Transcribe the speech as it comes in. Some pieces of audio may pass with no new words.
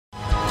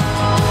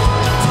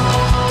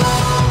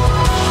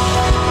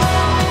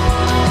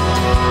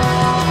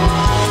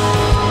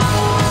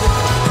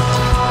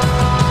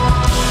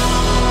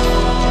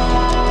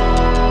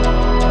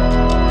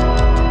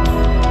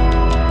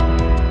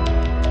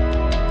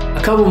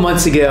A couple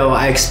months ago,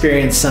 I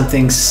experienced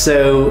something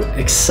so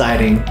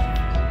exciting.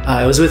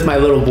 It was with my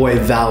little boy,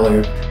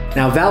 Valor.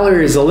 Now,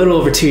 Valor is a little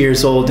over 2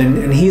 years old,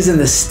 and he's in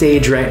the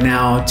stage right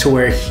now to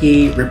where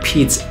he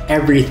repeats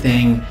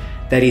everything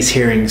that he's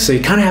hearing. So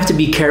you kind of have to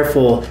be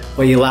careful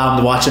what you allow him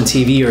to watch on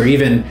TV or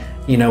even,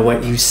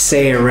 what you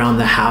say around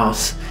the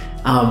house.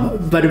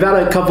 But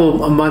about a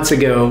couple of months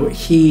ago,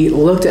 he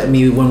looked at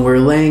me when we were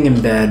laying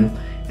in bed,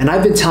 and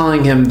I've been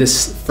telling him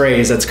this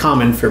phrase that's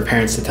common for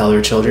parents to tell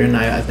their children.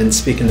 I've been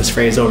speaking this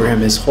phrase over him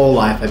his whole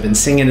life. I've been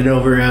singing it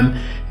over him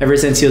ever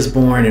since he was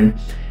born.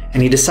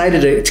 And he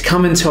decided to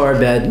come into our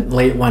bed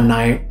late one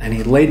night, and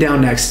he laid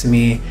down next to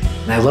me,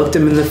 and I looked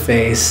him in the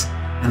face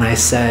and I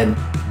said,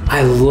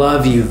 "I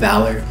love you,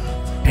 Valor."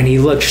 And he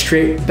looked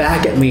straight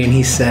back at me and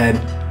he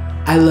said,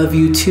 "I love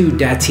you too,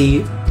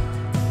 Daddy."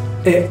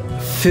 It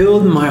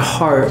filled my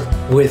heart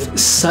with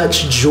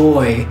such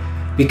joy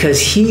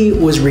because he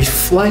was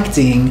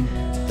reflecting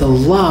the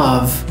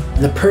love,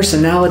 the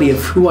personality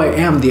of who I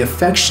am, the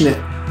affectionate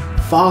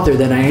father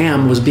that I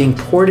am was being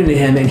poured into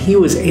him, and he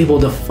was able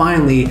to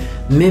finally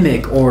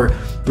mimic or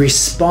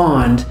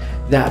respond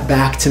that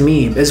back to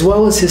me, as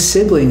well as his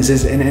siblings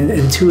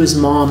and to his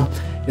mom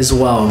as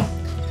well.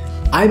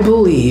 I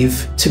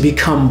believe to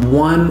become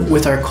one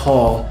with our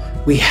call,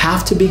 we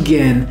have to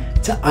begin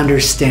to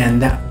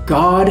understand that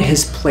God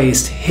has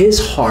placed his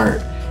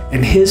heart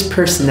and his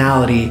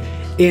personality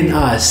in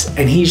us,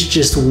 and he's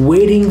just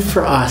waiting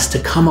for us to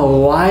come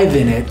alive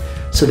in it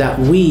so that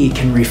we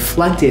can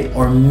reflect it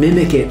or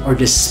mimic it or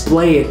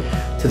display it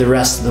to the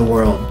rest of the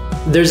world.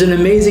 There's an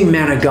amazing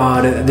man of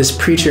God, this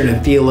preacher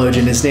and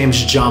theologian, his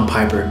name's John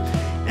Piper,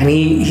 and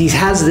he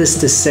has this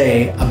to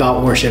say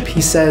about worship. He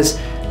says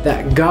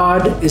that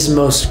God is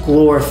most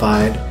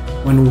glorified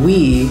when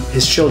we,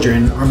 his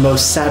children, are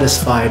most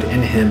satisfied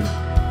in him.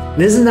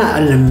 And isn't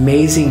that an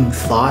amazing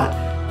thought?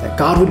 That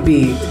God would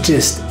be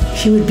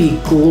he would be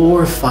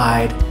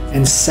glorified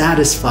and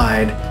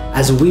satisfied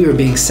as we are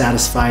being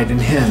satisfied in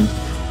him.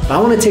 But I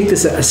want to take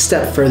this a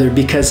step further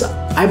because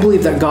I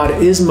believe that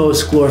God is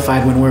most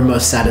glorified when we're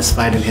most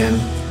satisfied in him,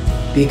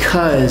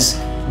 because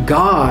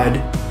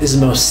God is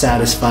most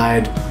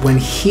satisfied when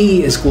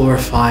he is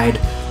glorified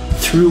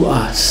through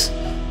us.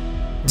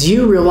 Do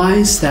you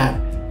realize that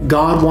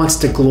God wants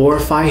to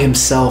glorify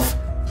himself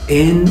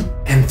in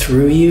and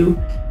through you?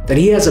 That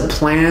he has a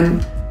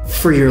plan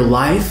for your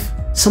life,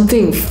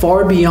 something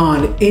far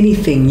beyond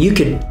anything you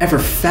could ever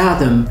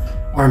fathom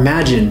or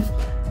imagine.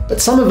 But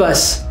some of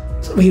us,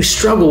 we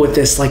struggle with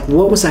this, like,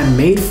 what was I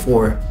made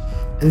for?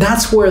 And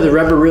that's where the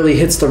rubber really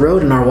hits the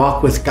road in our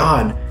walk with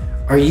God.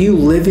 Are you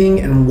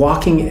living and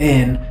walking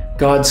in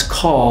God's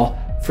call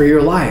for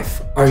your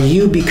life? Are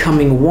you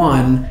becoming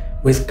one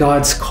with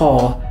God's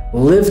call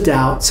lived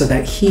out so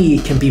that he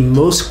can be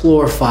most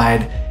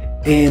glorified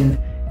in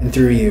and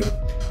through you?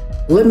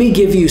 Let me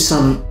give you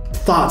some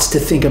thoughts to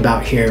think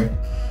about here.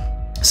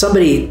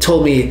 Somebody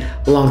told me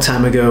a long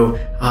time ago,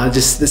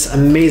 just this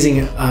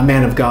amazing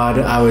man of God,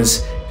 I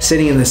was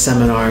sitting in the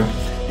seminar,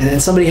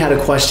 and somebody had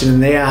a question,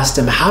 and they asked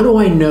him, "How do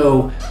I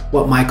know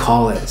what my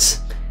call is?"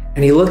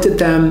 And he looked at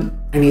them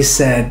and he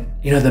said,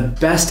 "The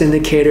best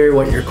indicator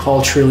what your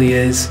call truly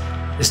is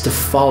to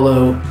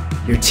follow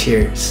your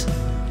tears."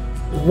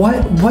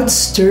 What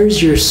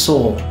stirs your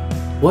soul?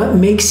 What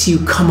makes you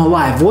come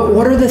alive?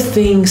 What are the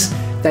things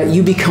that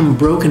you become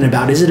broken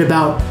about? Is it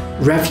about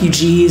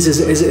refugees?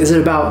 Is it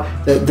about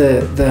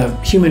the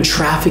human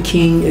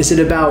trafficking? Is it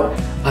about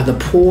the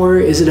poor?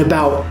 Is it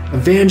about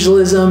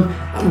evangelism?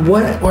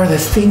 What are the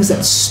things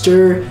that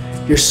stir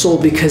your soul?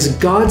 Because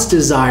God's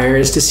desire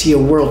is to see a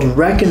world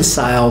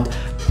reconciled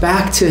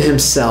back to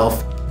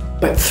himself,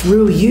 but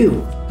through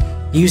you,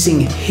 using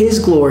his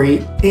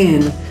glory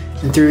in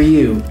and through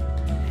you.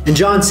 In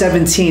John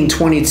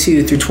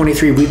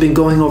 17:22-23, we've been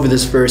going over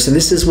this verse, and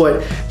this is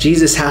what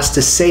Jesus has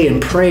to say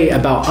and pray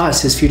about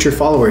us, his future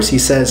followers. He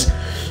says,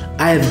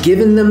 "I have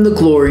given them the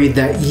glory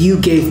that you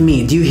gave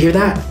me." Do you hear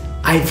that?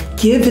 I've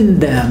given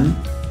them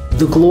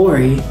the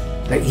glory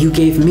that you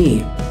gave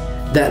me,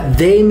 that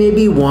they may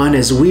be one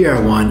as we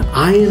are one,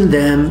 I in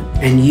them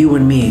and you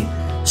in me,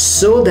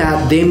 so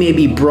that they may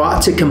be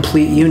brought to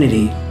complete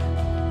unity.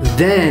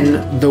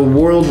 Then the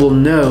world will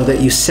know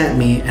that you sent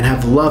me and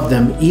have loved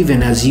them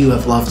even as you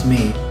have loved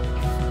me.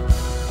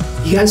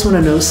 You guys want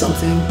to know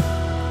something?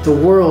 The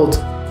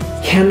world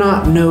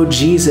cannot know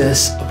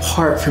Jesus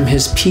apart from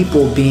his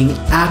people being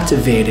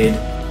activated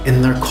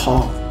in their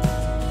call.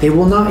 They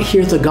will not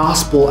hear the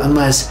gospel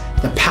unless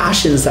the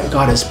passions that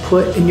God has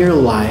put in your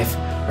life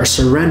are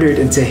surrendered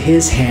into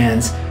his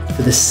hands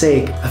for the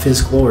sake of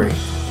his glory.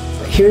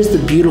 But here's the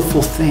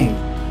beautiful thing.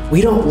 We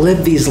don't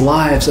live these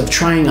lives of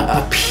trying to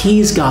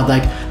appease God,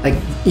 like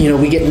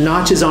we get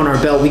notches on our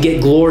belt, we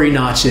get glory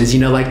notches,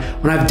 like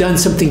when I've done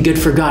something good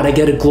for God, I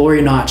get a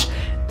glory notch.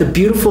 The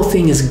beautiful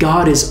thing is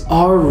God is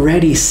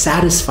already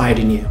satisfied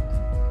in you.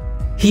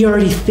 He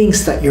already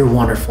thinks that you're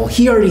wonderful.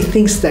 He already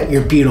thinks that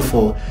you're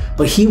beautiful,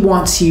 but he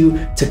wants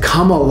you to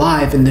come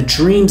alive in the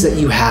dreams that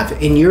you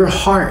have in your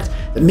heart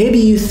that maybe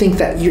you think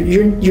that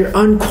you're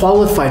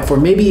unqualified for.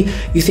 Maybe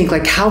you think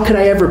like, how could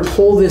I ever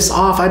pull this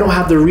off? I don't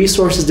have the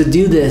resources to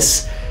do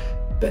this.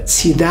 But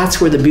see, that's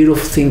where the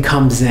beautiful thing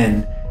comes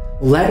in.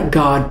 Let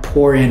God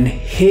pour in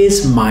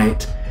his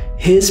might,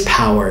 his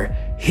power,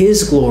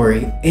 his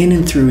glory in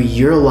and through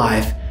your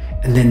life,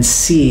 and then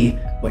see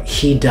what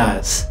he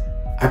does.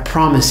 I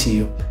promise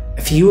you,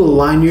 if you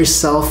align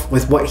yourself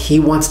with what he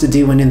wants to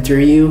do in and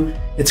through you,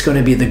 it's going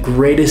to be the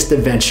greatest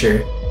adventure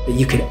that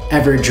you could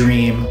ever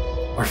dream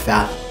or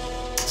fathom.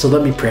 So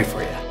let me pray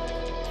for you.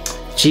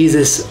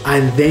 Jesus,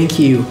 I thank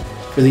you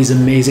for these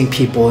amazing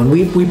people. And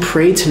we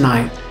pray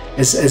tonight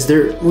as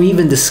we're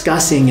even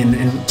discussing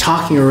and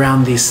talking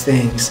around these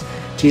things,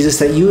 Jesus,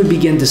 that you would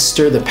begin to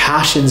stir the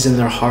passions in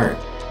their heart.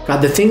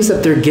 God, the things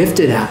that they're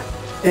gifted at.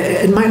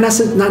 It might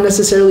not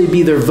necessarily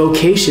be their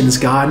vocations,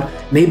 God.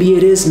 Maybe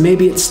it is,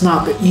 maybe it's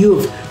not, but you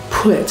have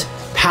put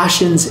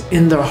passions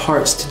in their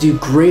hearts to do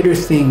greater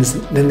things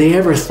than they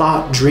ever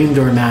thought, dreamed,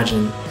 or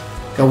imagined.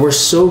 God, we're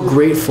so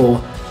grateful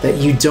that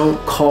you don't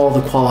call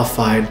the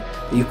qualified,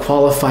 that you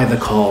qualify the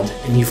called,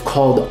 and you've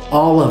called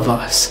all of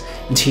us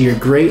into your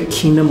great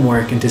kingdom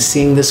work, into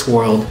seeing this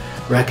world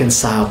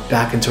reconciled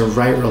back into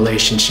right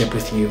relationship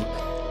with you.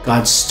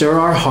 God, stir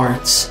our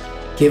hearts,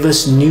 give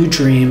us new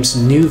dreams,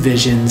 new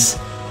visions,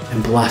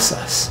 and bless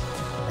us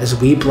as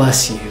we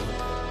bless you.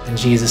 In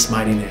Jesus'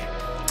 mighty name,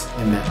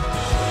 amen.